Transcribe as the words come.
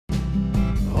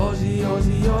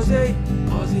Ozzie, Ozzie,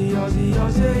 Ozzie, Ozzie,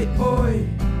 Ozzie, oi.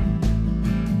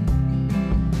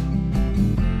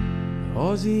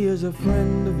 Ozzie is a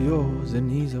friend of yours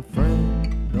and he's a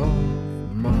friend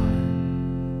of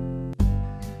mine.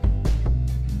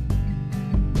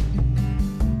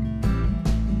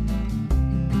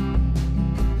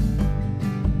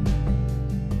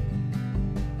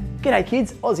 G'day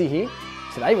kids, Ozzie here.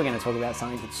 Today we're going to talk about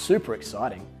something that's super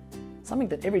exciting. Something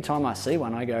that every time I see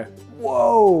one I go,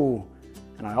 whoa!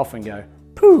 And I often go,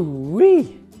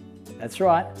 poo-wee! That's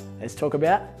right, let's talk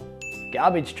about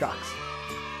garbage trucks.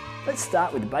 Let's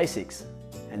start with the basics,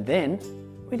 and then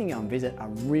we can go and visit a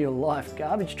real life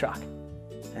garbage truck.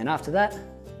 And after that,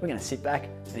 we're going to sit back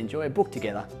and enjoy a book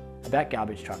together about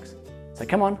garbage trucks. So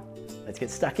come on, let's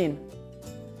get stuck in.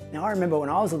 Now I remember when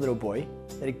I was a little boy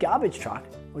that a garbage truck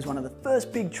was one of the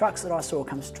first big trucks that I saw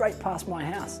come straight past my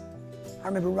house. I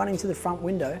remember running to the front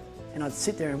window and I'd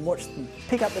sit there and watch them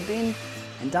pick up the bin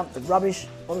and dump the rubbish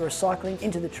or the recycling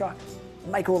into the truck,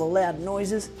 make all the loud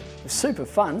noises. It was super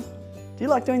fun. Do you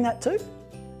like doing that too?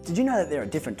 Did you know that there are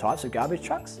different types of garbage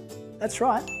trucks? That's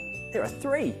right, there are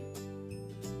 3.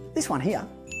 This one here,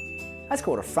 that's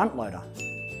called a front loader.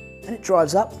 And it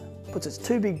drives up, puts its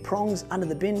 2 big prongs under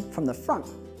the bin from the front,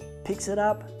 picks it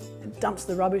up and dumps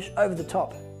the rubbish over the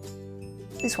top.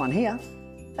 This one here,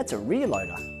 that's a rear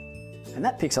loader. And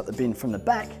that picks up the bin from the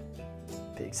back,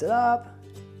 picks it up,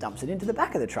 dumps it into the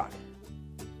back of the truck.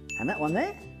 And that one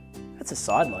there, that's a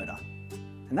side loader.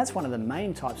 And that's one of the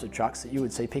main types of trucks that you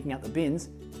would see picking up the bins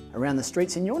around the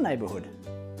streets in your neighbourhood.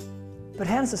 But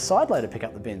how does a side loader pick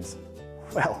up the bins?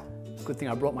 Well, good thing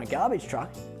I brought my garbage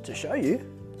truck to show you.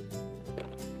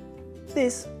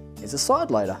 This is a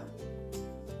side loader.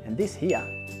 And this here,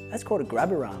 that's called a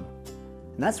grabber arm.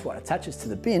 And that's what attaches to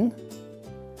the bin,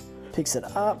 picks it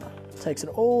up, takes it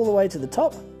all the way to the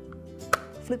top,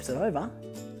 flips it over,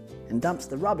 and dumps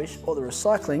the rubbish or the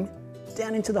recycling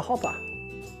down into the hopper.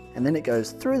 And then it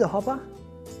goes through the hopper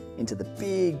into the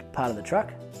big part of the truck,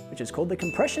 which is called the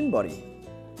compression body.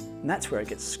 And that's where it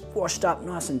gets squashed up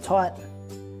nice and tight.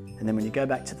 And then when you go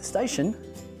back to the station,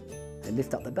 they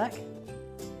lift up the back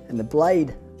and the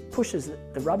blade pushes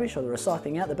the rubbish or the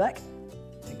recycling out the back.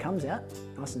 It comes out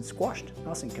nice and squashed,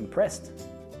 nice and compressed.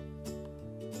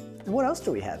 And what else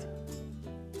do we have?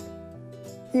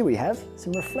 Here we have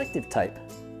some reflective tape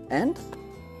and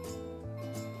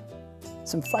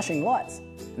some flashing lights.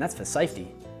 And that's for safety,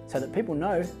 so that people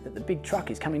know that the big truck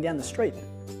is coming down the street.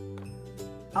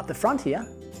 Up the front here,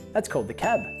 that's called the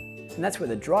cab. And that's where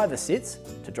the driver sits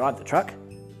to drive the truck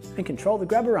and control the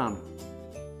grabber arm.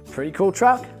 Pretty cool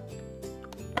truck.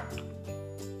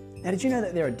 Now, did you know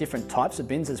that there are different types of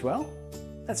bins as well?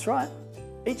 That's right.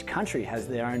 Each country has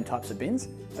their own types of bins,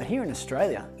 but here in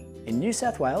Australia, in New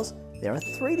South Wales, there are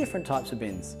 3 different types of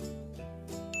bins.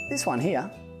 This one here,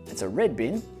 it's a red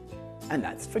bin, and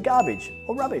that's for garbage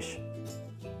or rubbish.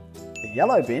 The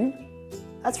yellow bin,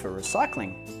 that's for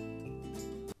recycling.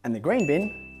 And the green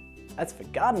bin, that's for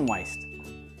garden waste.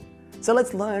 So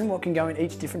let's learn what can go in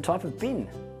each different type of bin.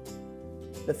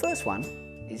 The first one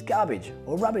is garbage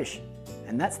or rubbish.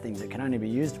 And that's things that can only be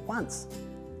used once,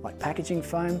 like packaging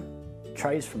foam,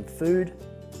 trays from food,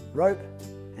 rope,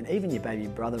 and even your baby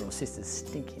brother or sister's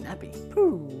stinky nappy.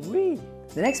 Poo-wee!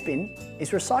 The next bin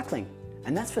is recycling,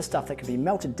 and that's for stuff that can be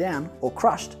melted down or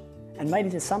crushed and made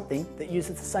into something that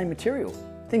uses the same material.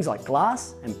 Things like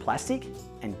glass and plastic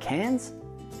and cans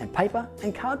and paper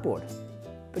and cardboard.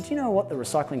 But do you know what the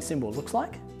recycling symbol looks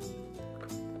like?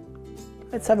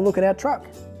 Let's have a look at our truck.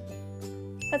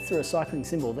 That's the recycling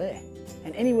symbol there.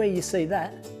 And anywhere you see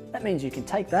that, that means you can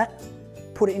take that,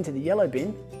 put it into the yellow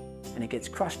bin, and it gets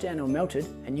crushed down or melted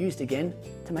and used again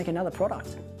to make another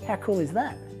product. How cool is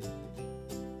that?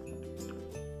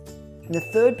 And the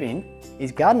third bin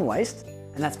is garden waste,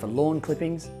 and that's for lawn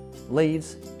clippings,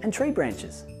 leaves, and tree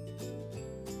branches.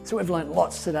 So we've learnt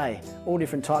lots today, all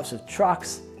different types of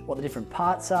trucks, what the different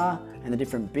parts are, and the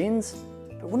different bins.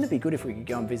 But wouldn't it be good if we could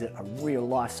go and visit a real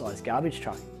life-size garbage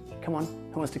truck? Come on,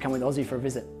 who wants to come with Ozzie for a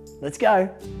visit? Let's go.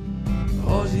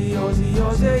 Ozzie, Ozzie,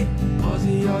 Ozzie,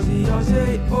 Ozzie, Ozzie,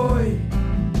 Ozzie, oi.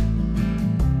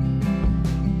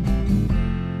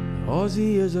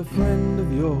 Ozzie is a friend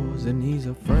of yours and he's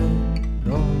a friend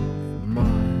of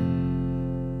mine.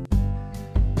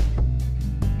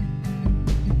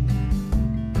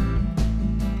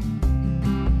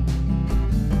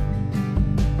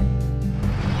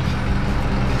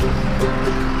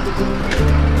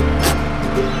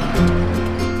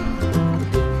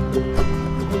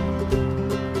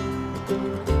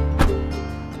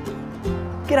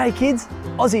 G'day kids,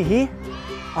 Ozzie here.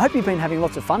 I hope you've been having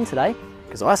lots of fun today,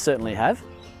 because I certainly have.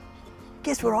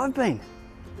 Guess where I've been?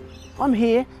 I'm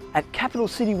here at Capital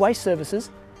City Waste Services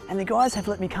and the guys have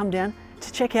let me come down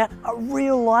to check out a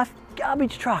real life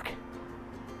garbage truck.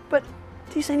 But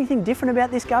do you see anything different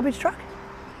about this garbage truck?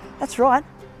 That's right,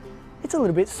 it's a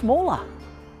little bit smaller.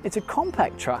 It's a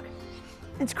compact truck.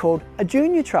 It's called a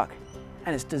junior truck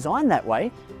and it's designed that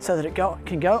way so that it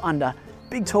can go under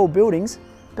big tall buildings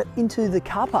but into the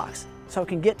car parks so it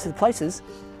can get to the places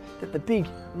that the big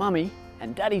mummy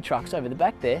and daddy trucks over the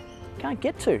back there can't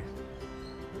get to.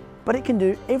 But it can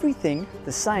do everything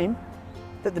the same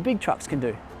that the big trucks can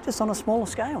do, just on a smaller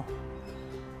scale.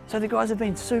 So the guys have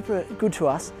been super good to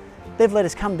us. They've let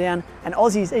us come down and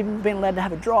Ozzie's even been allowed to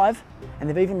have a drive and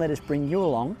they've even let us bring you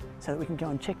along so that we can go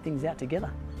and check things out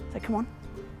together. So come on,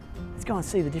 let's go and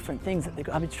see the different things that the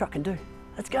garbage truck can do.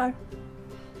 Let's go.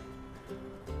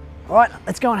 All right,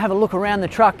 let's go and have a look around the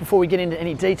truck before we get into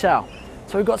any detail.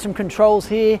 So we've got some controls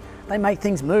here. They make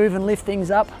things move and lift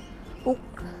things up. Oh,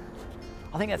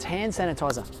 I think that's hand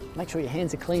sanitizer. Make sure your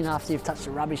hands are clean after you've touched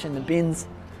the rubbish in the bins.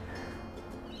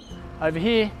 Over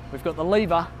here, we've got the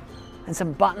lever and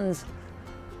some buttons.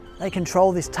 They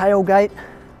control this tailgate.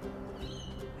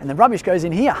 And the rubbish goes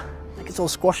in here. It gets all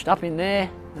squashed up in there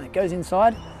and it goes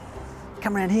inside.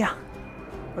 Come around here.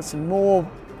 Got some more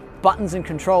buttons and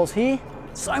controls here.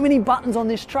 So many buttons on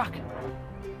this truck.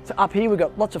 So up here we've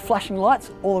got lots of flashing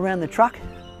lights all around the truck.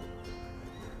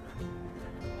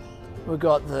 We've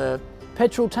got the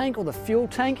petrol tank or the fuel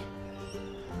tank.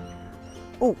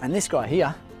 Oh, and this guy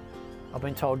here, I've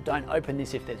been told don't open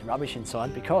this if there's rubbish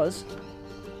inside because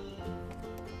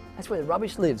that's where the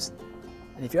rubbish lives.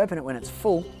 And if you open it when it's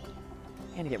full,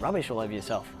 you're going to get rubbish all over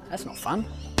yourself. That's not fun.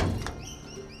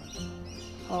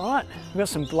 All right, we've got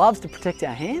some gloves to protect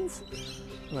our hands.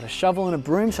 We've got a shovel and a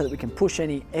broom so that we can push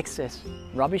any excess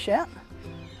rubbish out.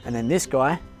 And then this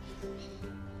guy,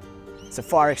 it's a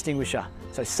fire extinguisher.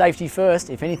 So safety first,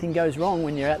 if anything goes wrong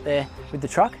when you're out there with the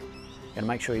truck, you've got to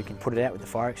make sure you can put it out with the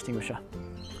fire extinguisher.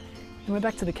 And we're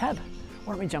back to the cab.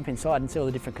 Why don't we jump inside and see all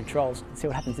the different controls and see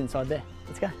what happens inside there.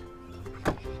 Let's go.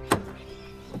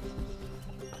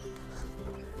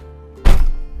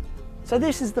 So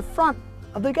this is the front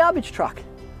of the garbage truck.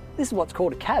 This is what's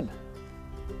called a cab.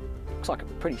 Looks like a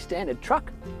pretty standard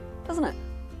truck, doesn't it?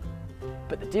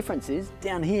 But the difference is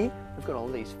down here, we've got all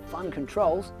these fun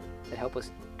controls that help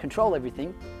us control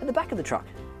everything at the back of the truck.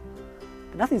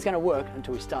 But nothing's going to work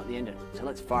until we start the engine. So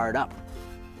let's fire it up.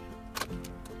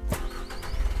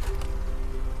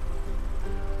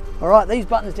 All right, these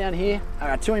buttons down here are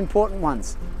our two important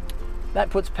ones.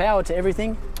 That puts power to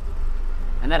everything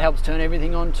and that helps turn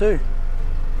everything on too.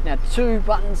 Now, two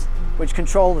buttons which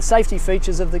control the safety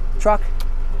features of the truck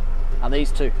are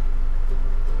these two.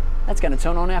 That's going to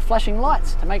turn on our flashing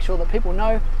lights to make sure that people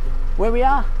know where we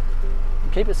are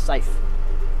and keep us safe.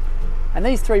 And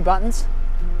these three buttons,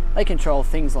 they control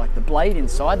things like the blade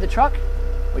inside the truck,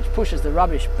 which pushes the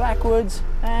rubbish backwards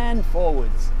and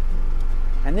forwards.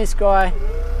 And this guy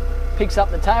picks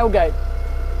up the tailgate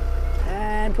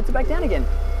and puts it back down again.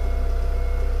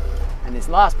 And this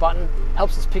last button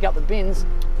helps us pick up the bins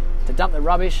to dump the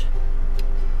rubbish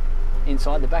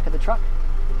inside the back of the truck.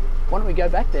 Why don't we go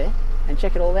back there and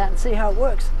check it all out and see how it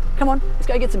works? Come on, let's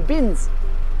go get some bins.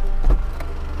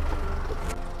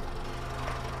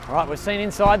 All right, we've seen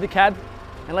inside the cab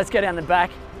and let's go down the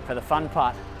back for the fun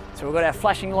part. So we've got our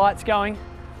flashing lights going.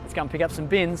 Let's go and pick up some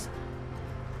bins.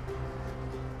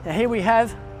 Now here we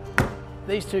have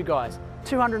these two guys,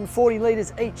 240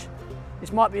 litres each.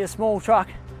 This might be a small truck,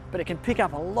 but it can pick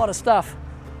up a lot of stuff.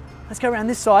 Let's go around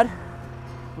this side.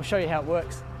 We'll show you how it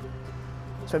works.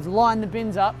 So we've lined the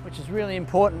bins up, which is really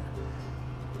important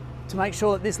to make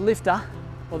sure that this lifter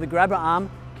or the grabber arm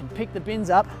can pick the bins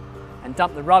up and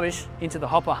dump the rubbish into the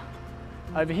hopper.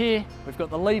 Over here, we've got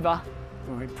the lever.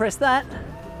 When we press that,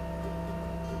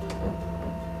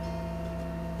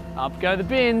 up go the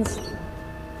bins.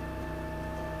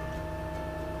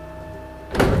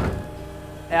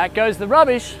 Out goes the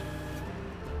rubbish.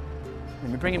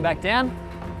 Then we bring him back down.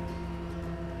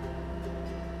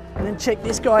 And then check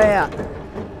this guy out.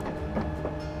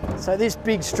 So this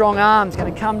big strong arm's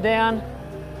going to come down,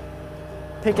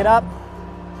 pick it up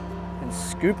and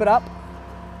scoop it up.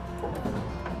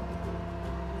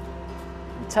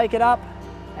 And take it up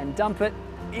and dump it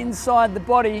inside the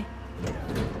body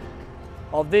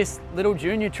of this little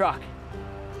junior truck.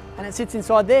 And it sits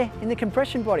inside there in the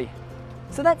compression body.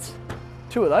 So that's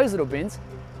two of those little bins.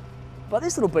 But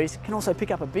this little beast can also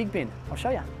pick up a big bin. I'll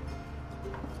show you.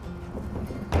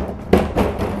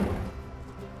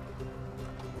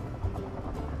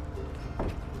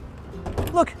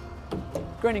 Look,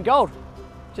 green and gold,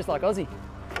 just like Ozzie.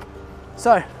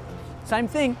 So, same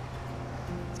thing.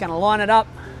 It's going to line it up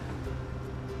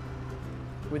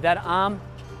with that arm,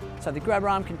 so the grabber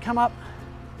arm can come up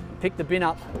and pick the bin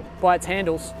up by its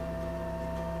handles.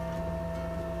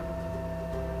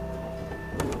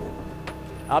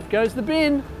 Up goes the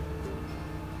bin.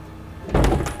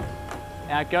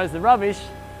 Out goes the rubbish.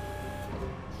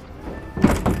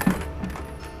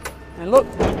 And look,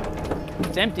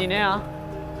 it's empty now.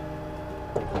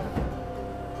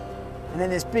 And then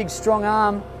this big strong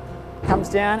arm comes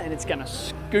down and it's going to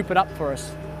scoop it up for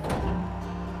us.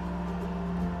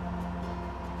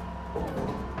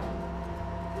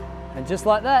 And just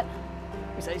like that,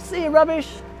 we say, see you, rubbish.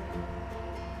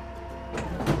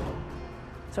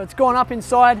 So it's gone up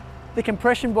inside the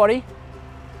compression body.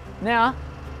 Now,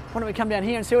 why don't we come down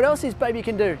here and see what else this baby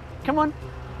can do? Come on.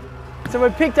 So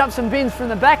we've picked up some bins from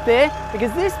the back there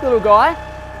because this little guy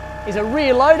is a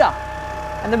rear loader.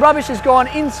 And the rubbish has gone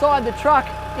inside the truck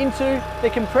into the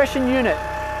compression unit.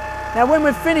 Now when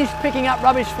we've finished picking up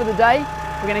rubbish for the day,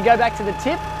 we're going to go back to the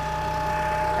tip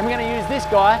and we're going to use this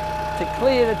guy to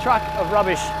clear the truck of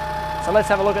rubbish. So let's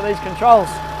have a look at these controls.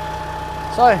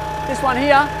 So this one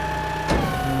here,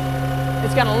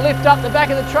 it's going to lift up the back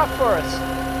of the truck for us.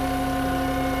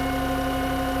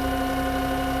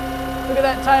 Look at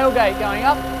that tailgate going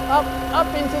up, up, up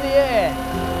into the air.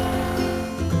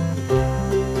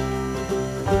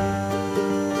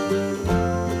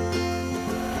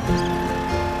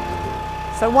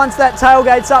 So once that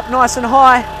tailgate's up nice and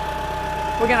high,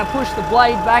 we're going to push the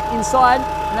blade back inside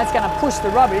and that's going to push the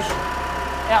rubbish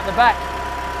out the back.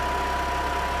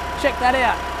 Check that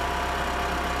out.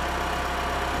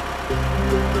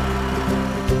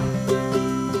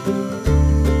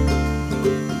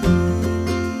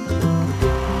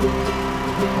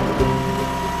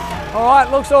 All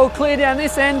right, looks all clear down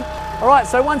this end. All right,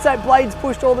 so once that blade's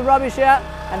pushed all the rubbish out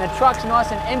and the truck's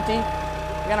nice and empty,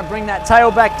 we're going to bring that tail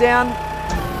back down.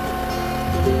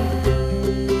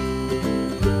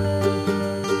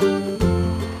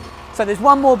 So there's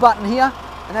one more button here,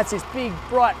 and that's this big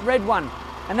bright red one.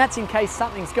 And that's in case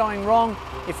something's going wrong.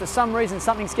 If for some reason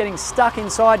something's getting stuck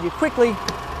inside, you quickly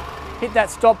hit that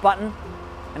stop button,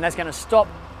 and that's going to stop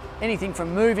anything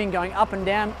from moving, going up and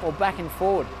down or back and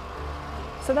forward.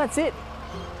 So that's it.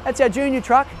 That's our junior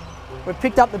truck. We've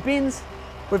picked up the bins,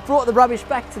 we've brought the rubbish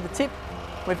back to the tip,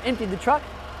 we've emptied the truck.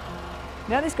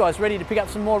 Now this guy's ready to pick up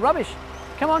some more rubbish.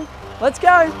 Come on, let's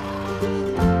go.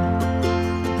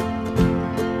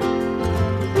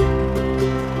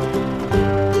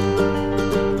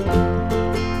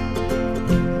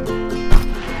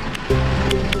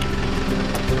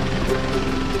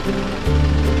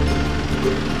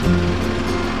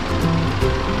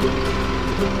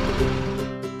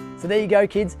 So there you go,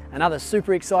 kids, another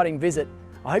super exciting visit.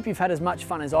 I hope you've had as much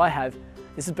fun as I have.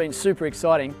 This has been super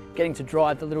exciting, getting to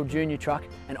drive the little junior truck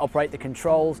and operate the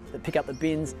controls that pick up the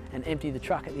bins and empty the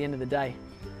truck at the end of the day.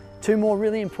 Two more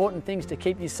really important things to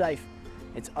keep you safe.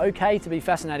 It's okay to be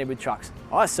fascinated with trucks.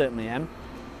 I certainly am.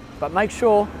 But make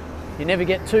sure you never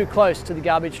get too close to the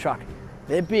garbage truck.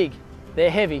 They're big, they're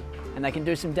heavy, and they can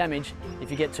do some damage if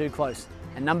you get too close.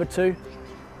 And number two,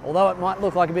 although it might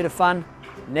look like a bit of fun,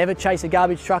 never chase a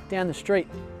garbage truck down the street,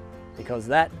 because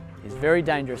that is very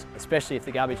dangerous, especially if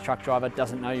the garbage truck driver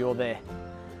doesn't know you're there.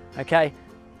 Okay,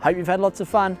 hope you've had lots of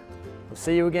fun. We'll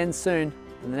see you again soon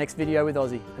in the next video with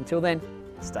Ozzie. Until then,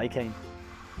 stay keen.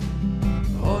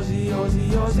 Ozzie,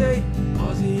 Ozzie, Ozzie,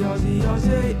 Ozzie, Ozzie,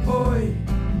 Ozzie, oi.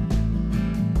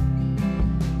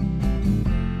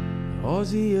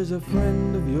 Ozzie is a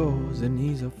friend of yours and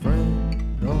he's a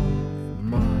friend of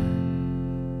mine.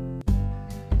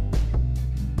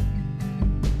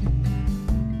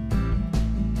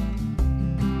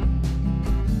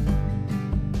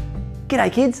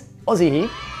 G'day kids, Ozzie here.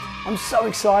 I'm so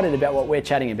excited about what we're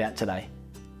chatting about today.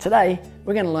 Today,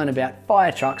 we're going to learn about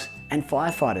fire trucks and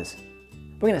firefighters.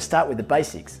 We're going to start with the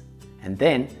basics, and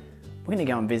then we're going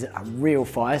to go and visit a real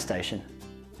fire station.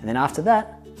 And then after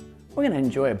that, we're going to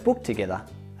enjoy a book together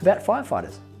about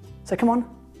firefighters. So come on,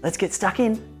 let's get stuck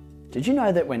in. Did you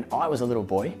know that when I was a little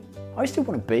boy, I used to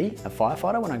want to be a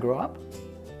firefighter when I grew up?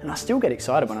 And I still get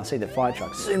excited when I see the fire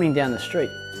trucks zooming down the street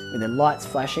with their lights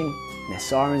flashing and their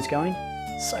sirens going.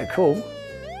 So cool.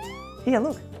 Here,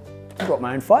 look, I brought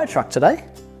my own fire truck today.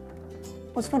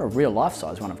 Well, it's not a real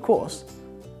life-size one, of course,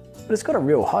 but it's got a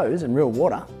real hose and real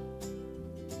water.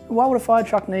 Why would a fire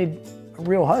truck need a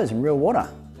real hose and real water?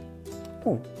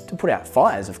 Well, to put out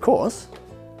fires, of course,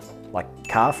 like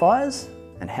car fires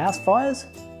and house fires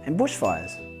and bush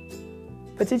fires.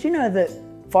 But did you know that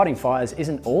fighting fires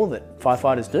isn't all that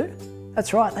firefighters do?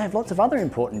 That's right, they have lots of other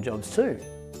important jobs too,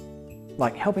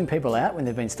 like helping people out when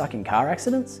they've been stuck in car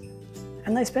accidents,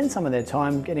 and they spend some of their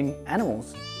time getting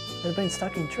animals that have been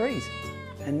stuck in trees.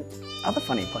 and other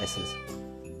funny places.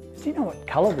 Do you know what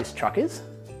colour this truck is?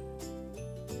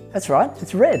 That's right,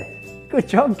 it's red. Good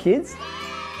job, kids.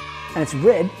 And it's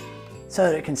red so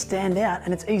that it can stand out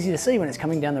and it's easy to see when it's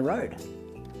coming down the road.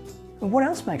 But what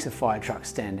else makes a fire truck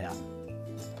stand out?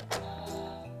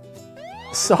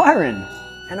 A siren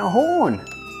and a horn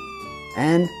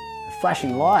and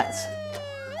flashing lights.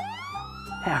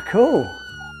 How cool.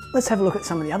 Let's have a look at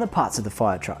some of the other parts of the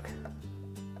fire truck.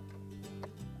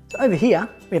 So over here,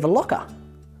 we have a locker.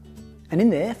 And in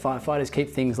there, firefighters keep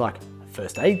things like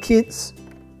first aid kits,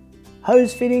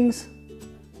 hose fittings,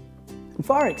 and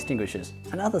fire extinguishers,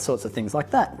 and other sorts of things like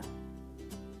that.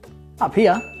 Up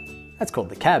here, that's called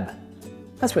the cab.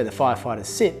 That's where the firefighters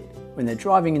sit when they're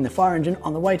driving in the fire engine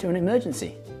on the way to an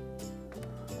emergency.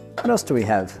 What else do we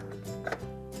have?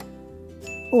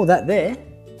 Oh, that there,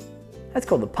 that's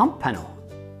called the pump panel.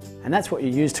 And that's what you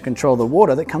use to control the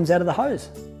water that comes out of the hose.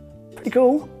 Pretty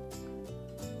cool.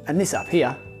 And this up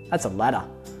here, that's a ladder.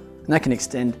 And that can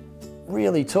extend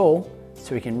really tall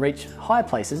so we can reach high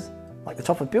places like the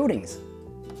top of buildings.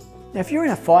 Now, if you're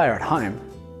in a fire at home,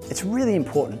 it's really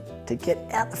important to get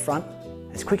out the front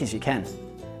as quick as you can.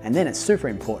 And then it's super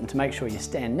important to make sure you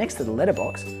stand next to the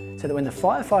letterbox so that when the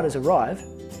firefighters arrive,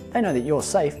 they know that you're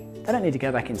safe. They don't need to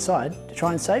go back inside to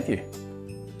try and save you.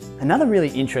 Another really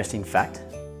interesting fact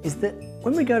is that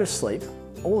when we go to sleep,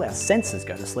 all our senses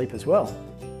go to sleep as well.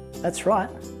 That's right,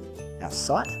 our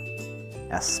sight,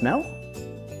 our smell,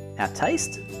 our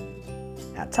taste,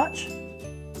 our touch,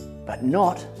 but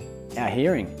not our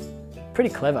hearing. Pretty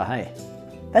clever, hey?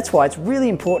 That's why it's really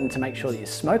important to make sure that your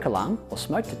smoke alarm or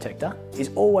smoke detector is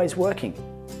always working.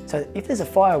 So that if there's a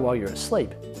fire while you're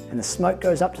asleep and the smoke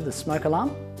goes up to the smoke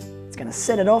alarm, it's going to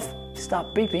set it off,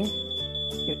 start beeping,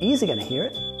 your ears are going to hear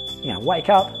it, you're going to wake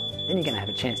up, then you're going to have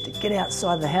a chance to get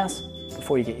outside the house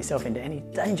before you get yourself into any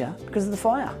danger because of the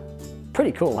fire.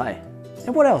 Pretty cool, hey?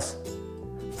 And what else?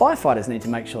 Firefighters need to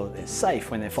make sure that they're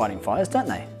safe when they're fighting fires, don't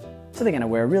they? So they're going to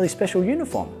wear a really special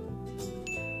uniform.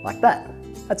 Like that.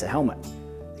 That's a helmet.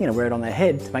 They're going to wear it on their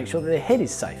head to make sure that their head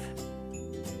is safe.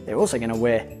 They're also going to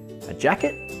wear a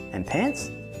jacket and pants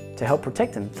to help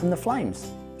protect them from the flames.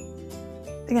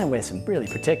 They're going to wear some really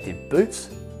protective boots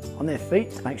on their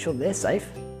feet to make sure they're safe,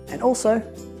 and also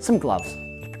some gloves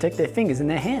to protect their fingers and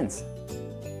their hands.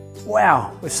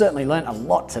 Wow, we've certainly learnt a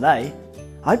lot today.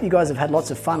 I hope you guys have had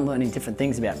lots of fun learning different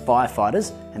things about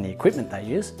firefighters and the equipment they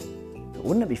use. But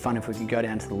wouldn't it be fun if we could go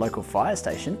down to the local fire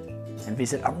station and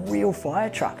visit a real fire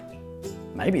truck?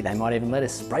 Maybe they might even let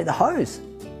us spray the hose.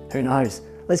 Who knows?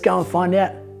 Let's go and find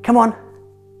out. Come on.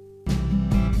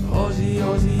 Ozzie,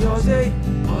 Ozzie, Ozzie,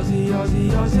 Ozzie,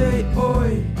 Ozzie, Ozzie,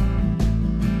 oi.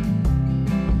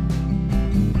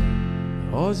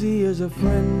 Ozzie is a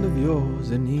friend of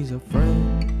yours and he's a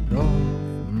friend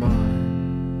of mine.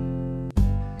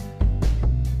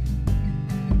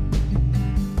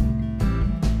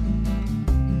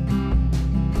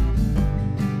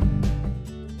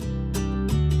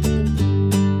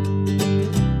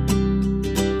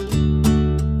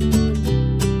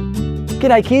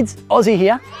 G'day kids, Ozzie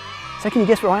here. So can you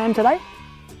guess where I am today?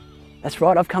 That's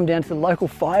right, I've come down to the local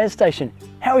fire station.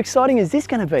 How exciting is this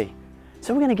going to be?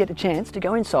 So we're going to get a chance to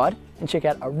go inside and check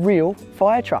out a real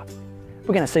fire truck.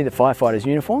 We're going to see the firefighters'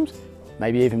 uniforms,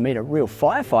 maybe even meet a real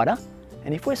firefighter,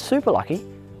 and if we're super lucky,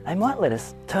 they might let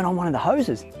us turn on one of the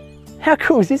hoses. How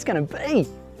cool is this going to be?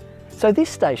 So this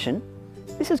station,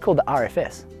 this is called the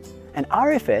RFS, and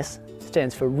RFS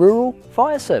stands for Rural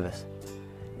Fire Service.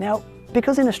 Now,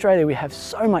 because in Australia we have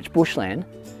so much bushland,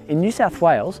 in New South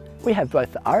Wales we have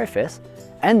both the RFS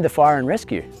and the Fire and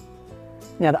Rescue.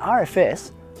 Now the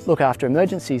RFS look after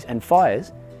emergencies and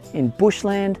fires in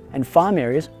bushland and farm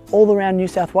areas all around New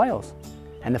South Wales.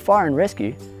 And the Fire and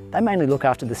Rescue, they mainly look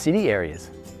after the city areas.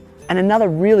 And another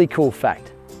really cool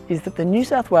fact is that the New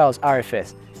South Wales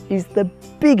RFS is the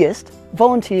biggest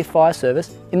volunteer fire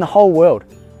service in the whole world.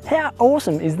 How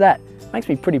awesome is that? Makes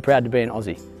me pretty proud to be an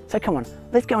Aussie. So come on,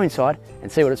 let's go inside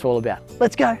and see what it's all about.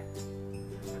 Let's go.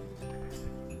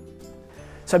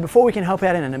 So before we can help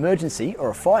out in an emergency or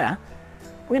a fire,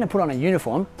 we're going to put on a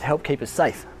uniform to help keep us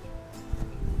safe.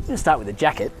 I'm going to start with a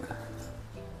jacket,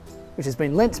 which has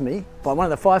been lent to me by one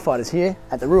of the firefighters here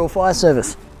at the Rural Fire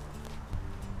Service.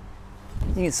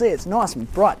 You can see it's nice and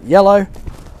bright yellow,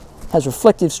 has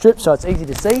reflective strips so it's easy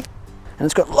to see, and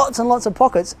it's got lots and lots of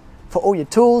pockets for all your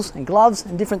tools and gloves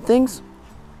and different things.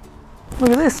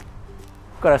 Look at this.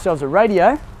 We've got ourselves a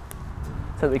radio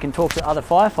so that we can talk to other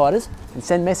firefighters and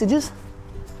send messages.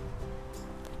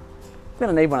 We're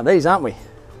going to need one of these, aren't we?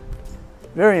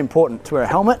 Very important to wear a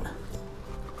helmet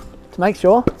to make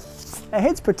sure our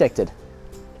head's protected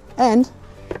and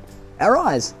our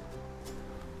eyes.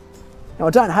 Now I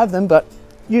don't have them, but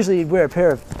usually you'd wear a pair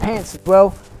of pants as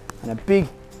well and a big,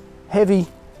 heavy,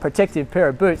 protective pair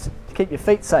of boots to keep your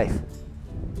feet safe.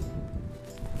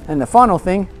 And the final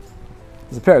thing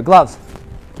is a pair of gloves.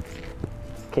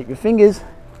 Keep your fingers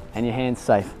and your hands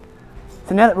safe.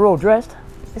 So now that we're all dressed,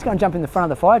 let's go and jump in the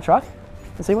front of the fire truck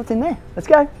and see what's in there. Let's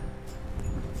go.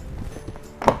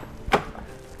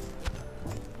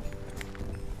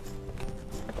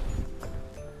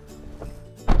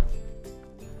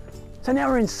 So now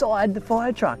we're inside the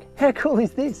fire truck. How cool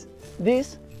is this?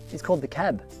 This is called the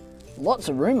cab. Lots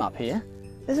of room up here.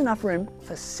 There's enough room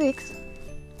for 6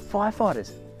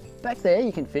 firefighters. Back there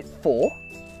you can fit 4.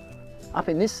 Up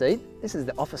in this seat, this is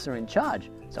the officer in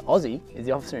charge. So Ozzie is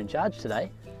the officer in charge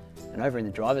today. And over in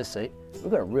the driver's seat,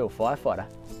 we've got a real firefighter.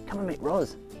 Come and meet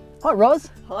Roz. Hi Roz.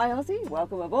 Hi Ozzie,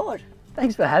 welcome aboard.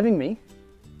 Thanks for having me.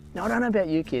 Now I don't know about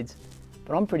you kids,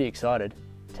 but I'm pretty excited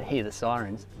to hear the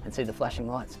sirens and see the flashing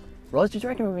lights. Roz, do you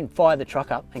reckon we can fire the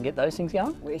truck up and get those things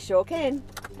going? We sure can.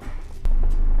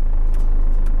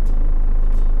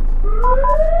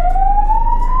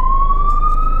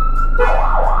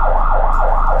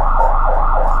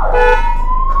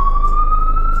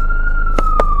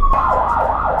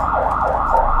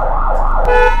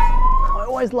 I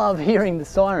always love hearing the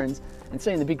sirens and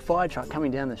seeing the big fire truck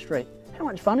coming down the street. How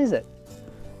much fun is it?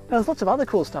 Now, there's lots of other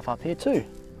cool stuff up here too.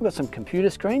 We've got some computer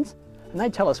screens and they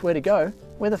tell us where to go,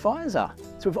 where the fires are.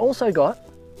 So we've also got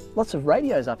lots of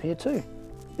radios up here too.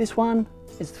 This one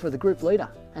is for the group leader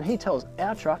and he tells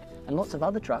our truck and lots of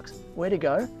other trucks where to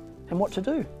go and what to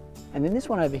do. And then this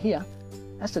one over here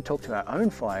has to talk to our own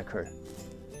fire crew.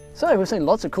 So we've seen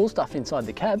lots of cool stuff inside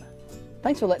the cab.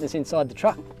 Thanks for letting us inside the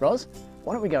truck, Roz.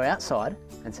 Why don't we go outside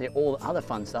and see all the other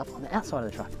fun stuff on the outside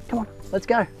of the truck? Come on, let's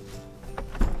go.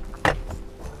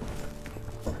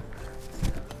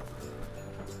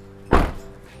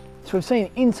 So we've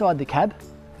seen inside the cab.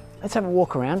 Let's have a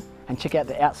walk around and check out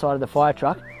the outside of the fire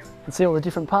truck and see all the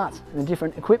different parts and the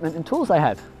different equipment and tools they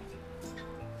have.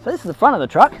 So this is the front of the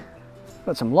truck.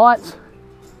 Got some lights.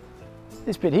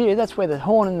 This bit here, that's where the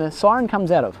horn and the siren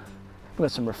comes out of. We've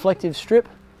got some reflective strip,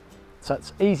 so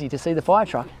it's easy to see the fire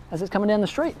truck as it's coming down the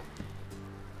street.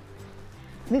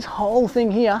 And this whole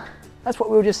thing here, that's what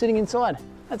we were just sitting inside.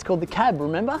 That's called the cab,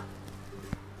 remember?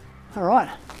 All right,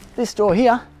 this door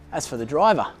here, that's for the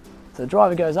driver. So the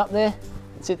driver goes up there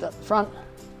and sits up the front.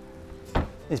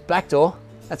 This back door,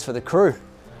 that's for the crew.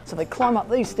 So they climb up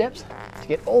these steps to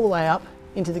get all the way up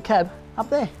into the cab up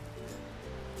there.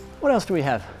 What else do we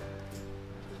have?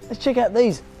 Let's check out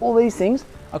these. All these things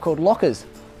are called lockers.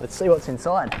 Let's see what's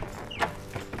inside.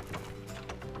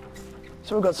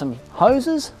 So we've got some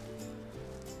hoses,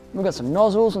 we've got some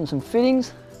nozzles and some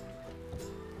fittings.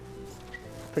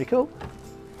 Pretty cool.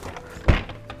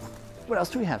 What else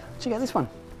do we have? Check out this one.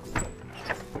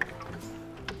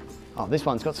 Oh, this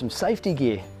one's got some safety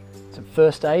gear, some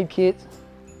first aid kits,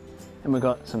 and we've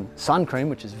got some sun cream,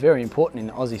 which is very important in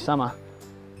the Aussie summer,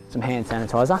 some hand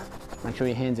sanitizer, make sure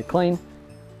your hands are clean,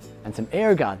 and some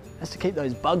air guard, that's to keep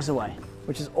those bugs away,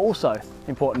 which is also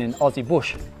important in Aussie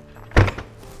bush.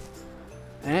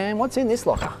 And what's in this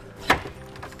locker?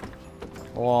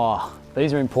 Oh,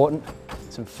 these are important.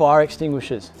 Some fire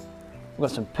extinguishers. We've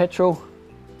got some petrol,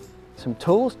 some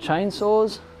tools,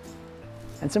 chainsaws,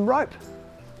 and some rope.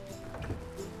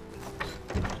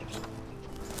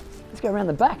 Let's go around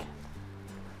the back.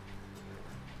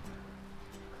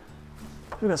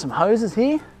 We've got some hoses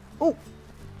here. Oh,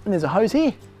 and there's a hose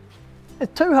here.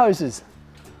 There's 2 hoses.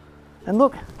 And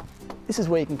look, this is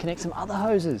where you can connect some other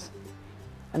hoses.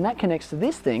 And that connects to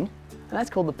this thing, and that's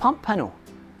called the pump panel.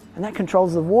 And that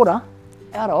controls the water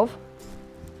out of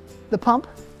the pump,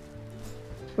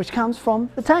 which comes from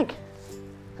the tank.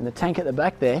 And the tank at the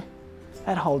back there,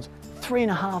 that holds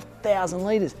 3,500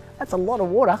 litres. That's a lot of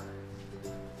water.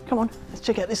 Come on, let's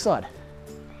check out this side.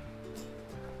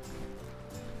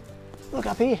 Look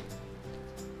up here.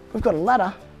 We've got a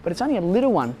ladder, but it's only a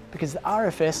little one because the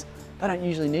RFS, they don't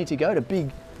usually need to go to big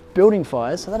building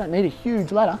fires, so they don't need a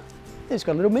huge ladder. They've just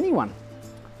got a little mini one.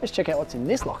 Let's check out what's in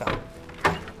this locker.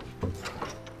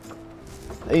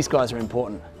 These guys are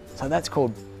important. So that's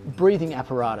called breathing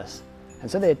apparatus. And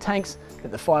so they're tanks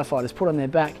that the firefighters put on their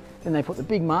back, then they put the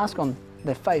big mask on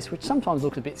their face, which sometimes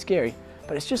looks a bit scary,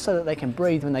 but it's just so that they can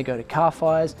breathe when they go to car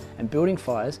fires and building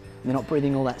fires, and they're not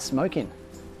breathing all that smoke in.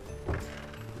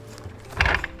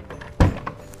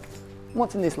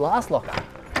 What's in this last locker?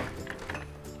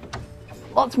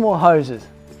 Lots more hoses,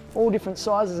 all different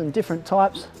sizes and different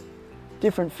types,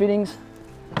 different fittings,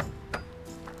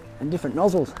 and different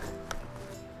nozzles.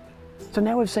 So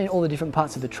now we've seen all the different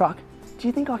parts of the truck. Do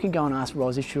you think I could go and ask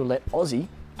Roz if she'll let Ozzie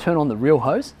turn on the real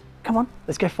hose? Come on,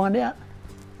 let's go find out.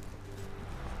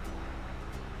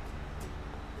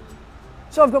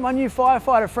 So I've got my new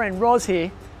firefighter friend Roz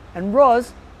here, and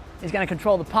Roz is going to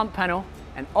control the pump panel,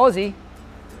 and Ozzie's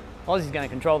going to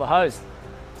control the hose.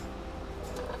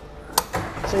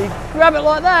 So you grab it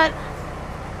like that,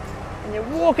 and you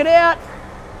walk it out,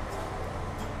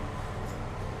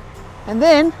 and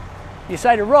then you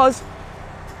say to Roz,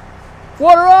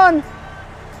 water on!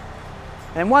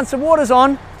 And once the water's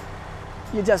on,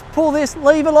 you just pull this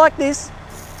lever like this,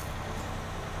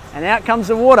 and out comes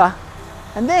the water.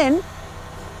 And then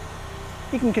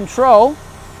you can control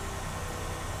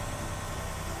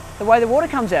the way the water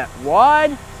comes out,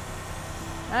 wide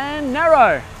and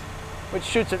narrow, which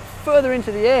shoots it further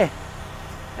into the air.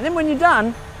 And then when you're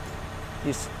done,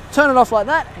 you turn it off like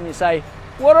that and you say,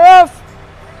 water off!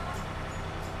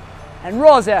 And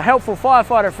Roz, our helpful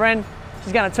firefighter friend,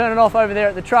 she's going to turn it off over there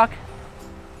at the truck.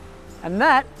 And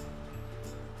that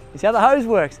is how the hose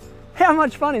works. How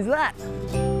much fun is that?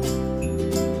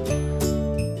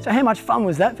 So how much fun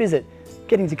was that visit?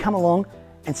 Getting to come along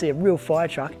and see a real fire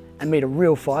truck and meet a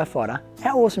real firefighter.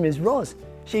 How awesome is Roz?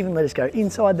 She even let us go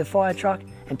inside the fire truck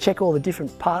and check all the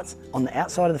different parts on the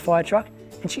outside of the fire truck.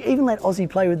 And she even let Ozzie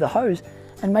play with the hose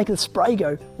and make the spray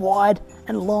go wide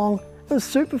and long. It was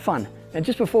super fun. And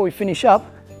just before we finish up,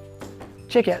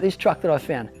 check out this truck that I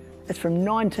found. It's from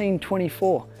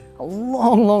 1924, a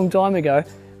long, long time ago,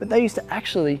 but they used to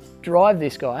actually drive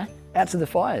this guy out to the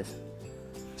fires.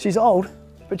 She's old,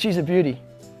 but she's a beauty.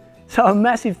 So a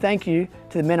massive thank you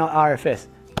to the men at RFS.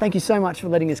 Thank you so much for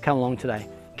letting us come along today.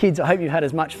 Kids, I hope you had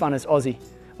as much fun as Ozzie.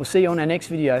 We'll see you on our next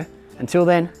video. Until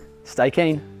then, stay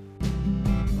keen.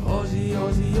 Ozzie,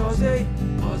 Ozzie, Ozzie,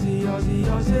 Ozzie, Ozzie,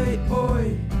 Ozzie,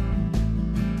 oi.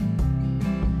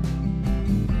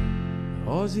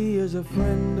 Ozzie is a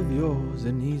friend of yours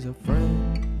and he's a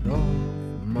friend of